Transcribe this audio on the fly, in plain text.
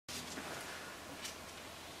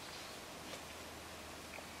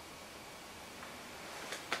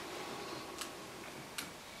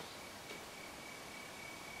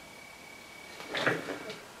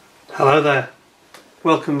Hello there,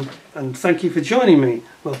 welcome and thank you for joining me.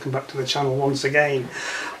 Welcome back to the channel once again.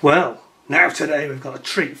 Well, now today we've got a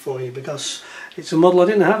treat for you because it's a model I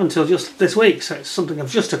didn't have until just this week, so it's something I've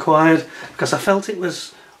just acquired because I felt it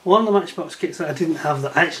was one of the Matchbox kits that I didn't have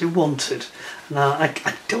that I actually wanted. Now, I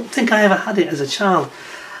don't think I ever had it as a child.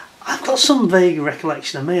 I've got some vague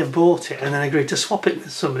recollection I may have bought it and then agreed to swap it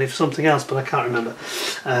with somebody for something else, but I can't remember.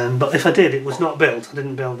 But if I did, it was not built, I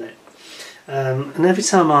didn't build it. And every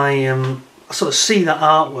time I sort of see that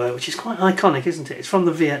artwork, which is quite iconic, isn't it? It's from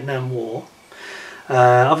the Vietnam War.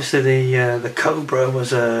 Obviously the Cobra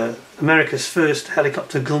was America's first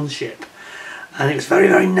helicopter gunship, and it was very,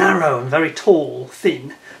 very narrow and very tall,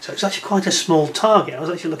 thin, so it's actually quite a small target. I was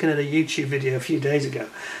actually looking at a YouTube video a few days ago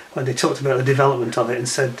when they talked about the development of it and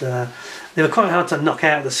said they were quite hard to knock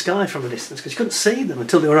out of the sky from a distance because you couldn't see them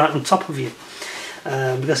until they were right on top of you.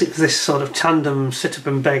 Because it was this sort of tandem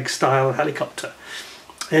sit-up-and-beg style helicopter,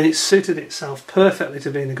 and it suited itself perfectly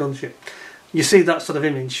to being a gunship. You see that sort of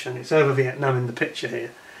image, and it's over Vietnam in the picture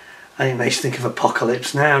here, and it makes you think of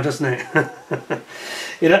Apocalypse Now, doesn't it?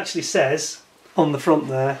 It actually says on the front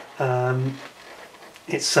there,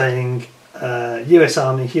 it's saying US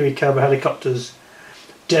Army Huey-Cobra helicopters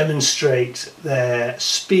demonstrate their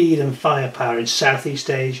speed and firepower in Southeast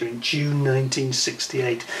Asia in June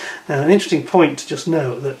 1968. Now, an interesting point to just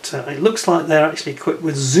note that it looks like they're actually equipped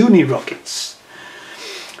with Zuni rockets.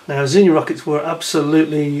 Now, Zuni rockets were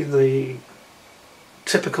absolutely the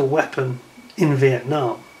typical weapon in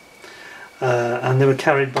Vietnam, and they were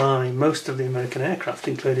carried by most of the American aircraft,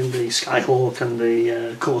 including the Skyhawk and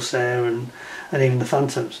the Corsair and even the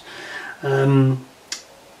Phantoms.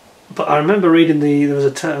 But I remember reading there was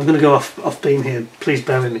a term, I'm going to go off beam here, please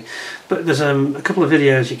bear with me, but there's a couple of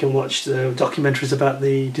videos you can watch, documentaries about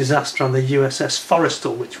the disaster on the USS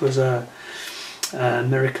Forrestal, which was an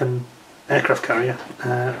American aircraft carrier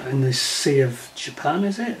in the Sea of Japan,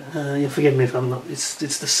 is it? You'll forgive me if I'm not, it's the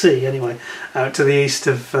sea anyway, out to the east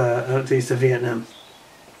of Vietnam.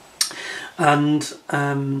 And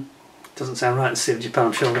doesn't sound right, the Sea of Japan,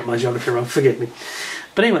 I'm sure I got my geography wrong, forgive me.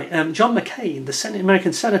 But anyway, John McCain, the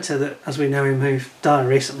American senator that, as we know him, who died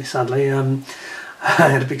recently, sadly, I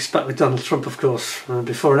had a big spat with Donald Trump, of course,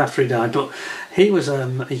 before and after he died, but he was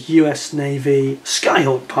a US Navy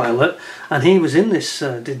Skyhawk pilot, and he was in this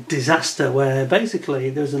disaster where basically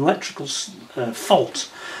there was an electrical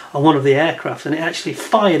fault on one of the aircraft, and it actually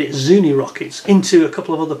fired its Zuni rockets into a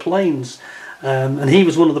couple of other planes. And he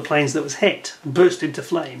was one of the planes that was hit and burst into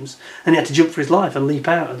flames, and he had to jump for his life and leap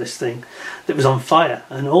out of this thing that was on fire,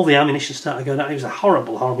 and all the ammunition started going out. It was a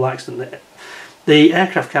horrible, horrible accident. The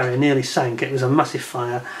aircraft carrier nearly sank. It was a massive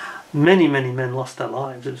fire. Many, many men lost their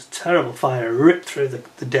lives. It was a terrible fire. It ripped through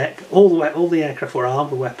the deck. All the aircraft were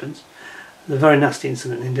armed with weapons. It was a very nasty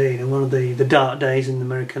incident indeed, and one of the dark days in the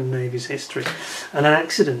American Navy's history. And an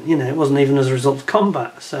accident, you know, it wasn't even as a result of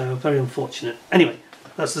combat, so very unfortunate. Anyway,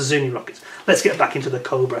 that's the Zuni rockets. Let's get back into the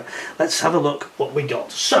Cobra. Let's have a look what we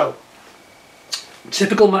got. So,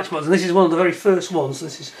 typical Matchbox, and this is one of the very first ones.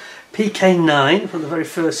 This is PK-9 from the very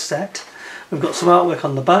first set. We've got some artwork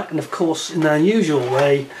on the back, and of course, in our usual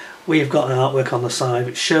way, we've got an artwork on the side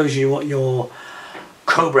which shows you what your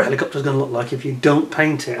Cobra helicopter is going to look like if you don't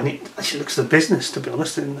paint it. And it actually looks the business, to be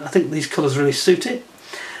honest, and I think these colours really suit it.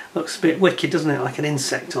 Looks a bit wicked, doesn't it? Like an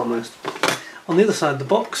insect almost. On the other side of the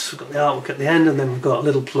box, we've got the artwork at the end, and then we've got a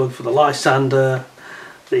little plug for the Lysander,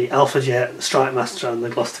 the Alpha Jet, the Strike Master, and the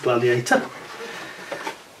Gloucester Gladiator.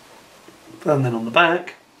 And then on the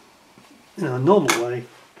back, in a normal way,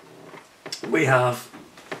 we have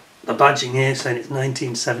the badging here saying it's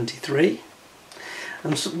 1973.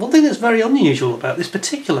 And so one thing that's very unusual about this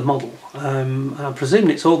particular model, I presume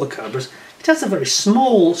it's all the Cobras, it has a very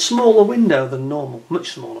smaller window than normal,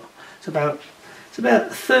 much smaller. It's about a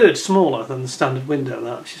third smaller than the standard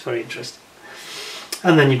window, which is very interesting.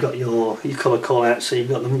 And then you've got your colour call out, so you've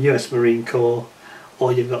got the US Marine Corps,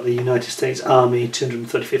 or you've got the United States Army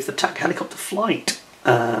 235th Attack Helicopter Flight.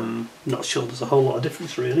 Not sure there's a whole lot of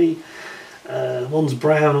difference really. One's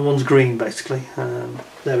brown and one's green basically.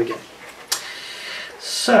 There we go.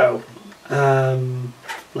 So,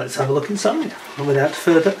 let's have a look inside, and without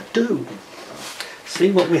further ado,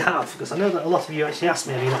 see what we have, because I know that a lot of you actually asked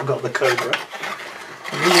me have you not got the Cobra.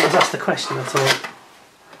 And when I was asked the question, I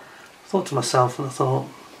thought to myself, and I thought,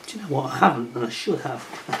 do you know what, I haven't, and I should have.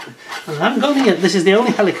 And I haven't got it yet. This is the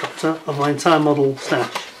only helicopter of my entire model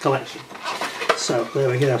stash collection. So there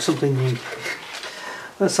we go, something new.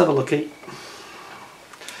 Let's have a looky.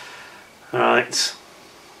 Alright.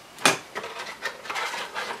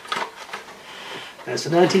 It's a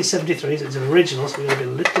 1973, so it's an original, so we're going to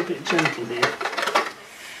be a little bit gentle here.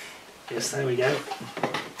 Yes, there we go.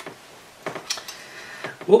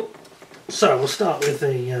 Whoop. So we'll start with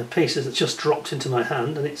the pieces that just dropped into my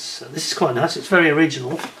hand, and this is quite nice. It's very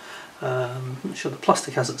original. I'm sure the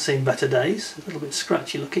plastic hasn't seen better days. A little bit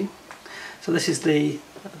scratchy looking. So this is the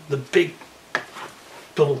big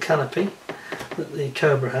double canopy that the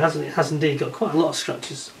Cobra has, and it has indeed got quite a lot of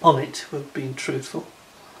scratches on it, if we're being truthful.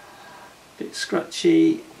 A bit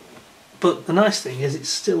scratchy, but the nice thing is it's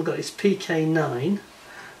still got its PK-9.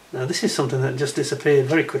 Now this is something that just disappeared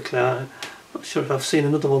very quickly. I'm not sure if I've seen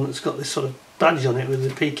another one that's got this sort of badge on it with the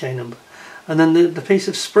PK number. And then the piece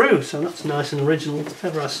of sprue, so that's nice and original if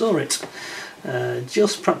ever I saw it.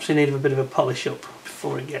 Just perhaps in need of a bit of a polish up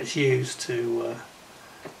before it gets used to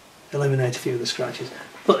eliminate a few of the scratches.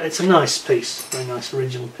 But it's a nice piece, very nice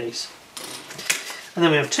original piece. And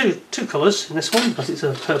then we have two colours in this one, because it's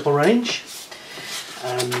a purple range,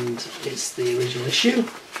 and it's the original issue.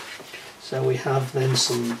 So we have then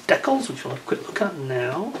some decals, which we'll have a quick look at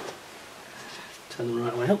now. Turn them the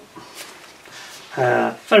right way up.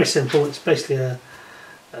 Very simple. It's basically a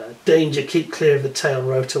danger, keep clear of the tail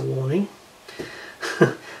rotor warning.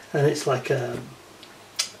 And it's like a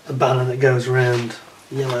banner that goes around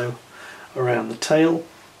yellow around the tail.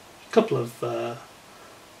 A couple of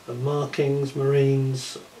markings,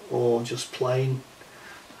 marines, or just plain.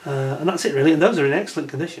 And that's it really, and those are in excellent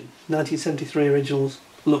condition. 1973 originals,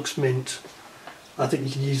 looks mint. I think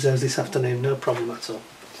you can use those this afternoon, no problem at all.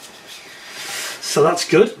 So that's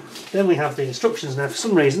good. Then we have the instructions now. For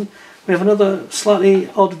some reason we have another slightly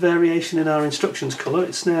odd variation in our instructions colour.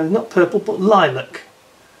 It's now not purple but lilac.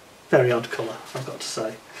 Very odd colour, I've got to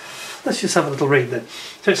say. Let's just have a little read then.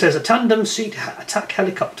 So it says, a tandem seat attack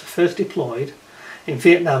helicopter first deployed in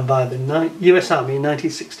Vietnam by the US Army in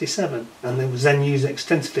 1967, and it was then used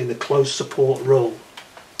extensively in the close support role.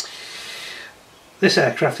 This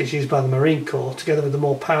aircraft is used by the Marine Corps together with the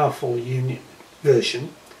more powerful unit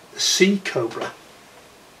version, the Huey-Cobra,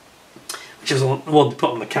 which is the one to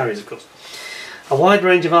put on the carriers, of course. A wide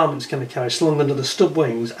range of armaments can be carried slung under the stub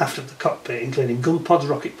wings after the cockpit, including gun pods,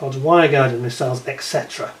 rocket pods, wire-guided missiles,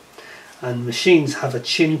 etc. And machines have a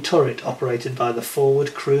chin turret operated by the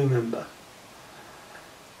forward crew member.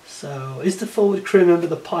 So, is the forward crew member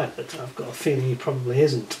the pilot? I've got a feeling he probably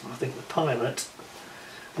isn't. I think the pilot,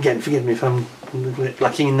 again, forgive me if I'm a little bit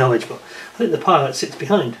lacking in knowledge, but I think the pilot sits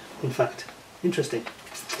behind, in fact. Interesting.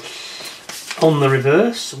 On the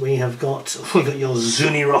reverse, we've got your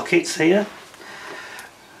Zuni rockets here.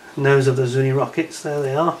 Nose of the Zuni rockets, there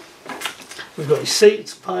they are. We've got your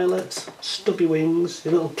seats, pilot, stubby wings,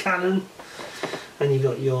 your little cannon, and you've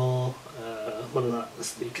got your, what are that?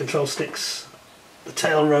 That's the control sticks, the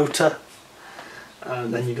tail rotor,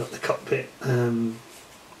 and then you've got the cockpit,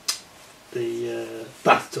 the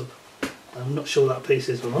bathtub. I'm not sure what that piece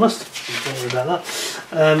is, if I'm honest. Don't worry about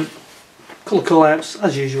that. Colour call-outs,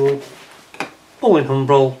 as usual, all in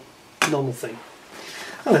Humbrol, normal thing.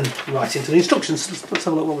 And then right into the instructions. Let's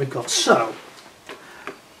have a look what we've got. So,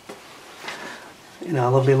 in our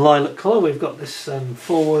lovely lilac colour, we've got this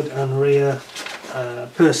forward and rear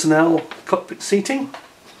personnel cockpit seating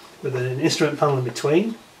with an instrument panel in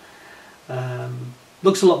between.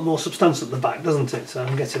 Looks a lot more substantial at the back, doesn't it? So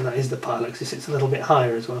I'm guessing that is the pilot, because it sits a little bit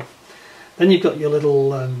higher as well. Then you've got your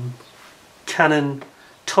little cannon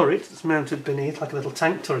turret that's mounted beneath, like a little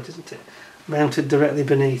tank turret, isn't it? Mounted directly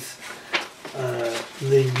beneath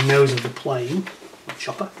the nose of the plane, or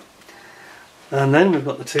chopper. And then we've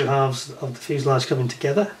got the two halves of the fuselage coming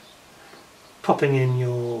together, popping in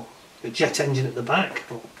your jet engine at the back,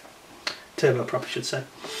 or turboprop I should say,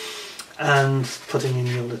 and putting in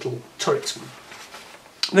your little turrets.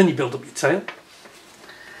 Then you build up your tail,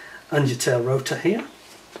 and your tail rotor here,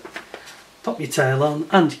 pop your tail on,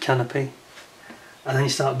 and your canopy, and then you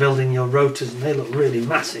start building your rotors, and they look really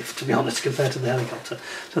massive, to be honest, compared to the helicopter.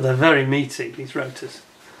 So they're very meaty, these rotors.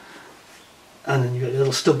 And then you've got your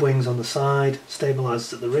little stub wings on the side,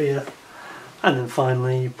 stabilisers at the rear, and then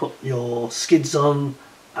finally you put your skids on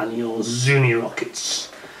and your Zuni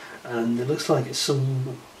rockets. And it looks like it's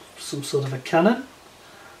some sort of a cannon.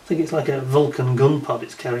 I think it's like a Vulcan gun pod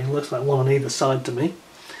it's carrying. It looks like one on either side to me.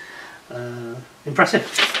 Impressive,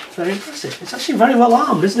 very impressive. It's actually very well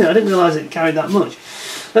armed, isn't it? I didn't realise it carried that much.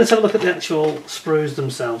 Let's have a look at the actual sprues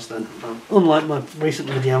themselves then. Unlike my recent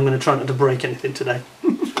video, I'm going to try not to break anything today.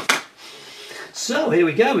 So here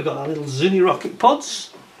we go, we've got our little Zuni rocket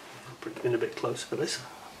pods. I'll bring them in a bit closer for this.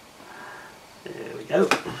 There we go.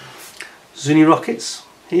 Zuni rockets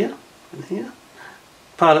here and here.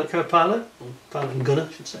 Pilot, co-pilot, or pilot and gunner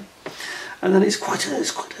I should say. And then it's quite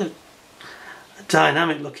a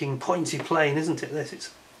dynamic looking pointy plane, isn't it?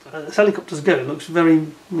 As helicopters go, it looks very,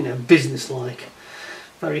 business-like.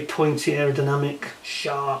 Very pointy, aerodynamic,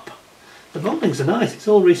 sharp, The mouldings are nice, it's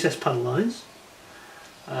all recessed panel lines.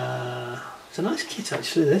 It's a nice kit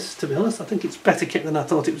actually, this, to be honest. I think it's better kit than I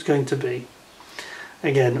thought it was going to be.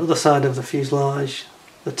 Again, other side of the fuselage,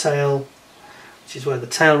 the tail, which is where the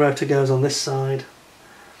tail rotor goes on this side,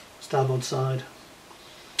 starboard side,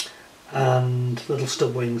 and little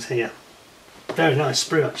stub wings here. Very nice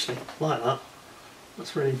sprue actually, like that.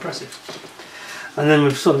 That's really impressive. And then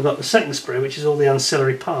we've sort of got the second sprue, which is all the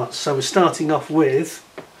ancillary parts. So we're starting off with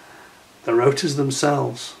the rotors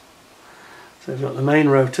themselves. So we've got the main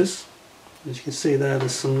rotors. As you can see there,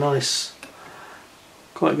 there's some nice,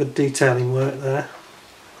 quite good detailing work there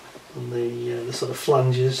on the sort of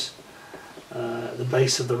flanges at the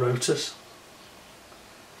base of the rotors.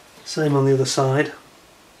 Same on the other side.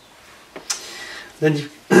 Then you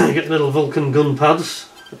get the little Vulcan gun pads.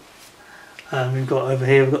 And we've got over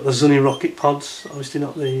here, we've got the Zunny rocket pods, obviously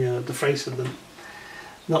not the face of them,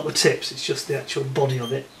 not the tips, it's just the actual body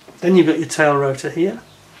of it. Then you've got your tail rotor here,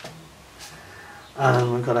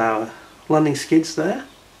 and we've got our landing skids there,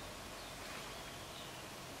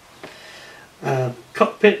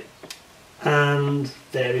 cockpit, and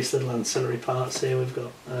various little ancillary parts here. We've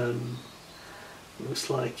got, looks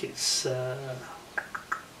like it's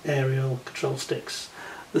aerial control sticks,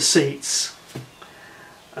 the seats,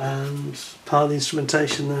 and part of the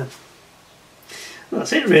instrumentation there. Well,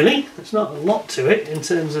 that's it really. There's not a lot to it in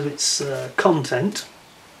terms of its content.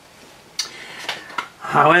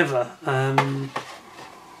 However,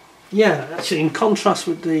 yeah, actually in contrast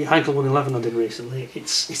with the Heinkel 111 I did recently,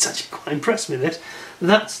 it's actually quite impressed me this.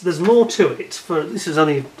 There's more to it. This is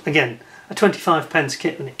only, again, a 25p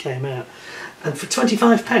kit when it came out. And for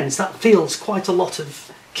 25p that feels quite a lot of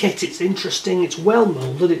kit. It's interesting, it's well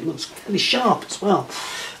moulded, it looks fairly sharp as well.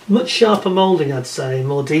 Much sharper moulding, I'd say,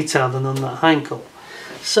 more detailed than on that Heinkel.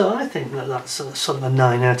 So I think that's sort of a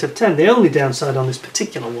 9 out of 10. The only downside on this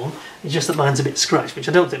particular one is just that mine's a bit scratched, which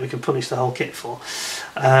I don't think we can punish the whole kit for.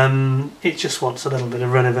 It just wants a little bit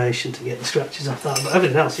of renovation to get the scratches off that, but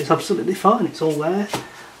everything else is absolutely fine. It's all there,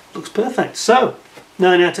 looks perfect. So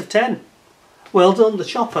 9 out of 10. Well done, the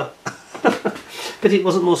chopper. But it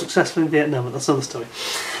wasn't more successful in Vietnam, but that's another story.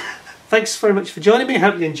 Thanks very much for joining me. I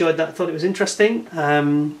hope you enjoyed that. I thought it was interesting.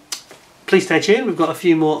 Please stay tuned. We've got a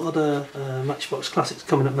few more other Matchbox classics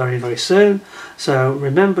coming up very, very soon. So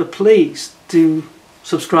remember, please do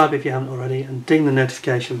subscribe if you haven't already, and ding the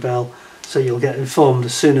notification bell so you'll get informed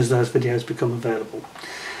as soon as those videos become available.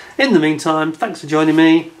 In the meantime, thanks for joining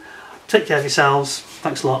me. Take care of yourselves.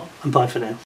 Thanks a lot, and bye for now.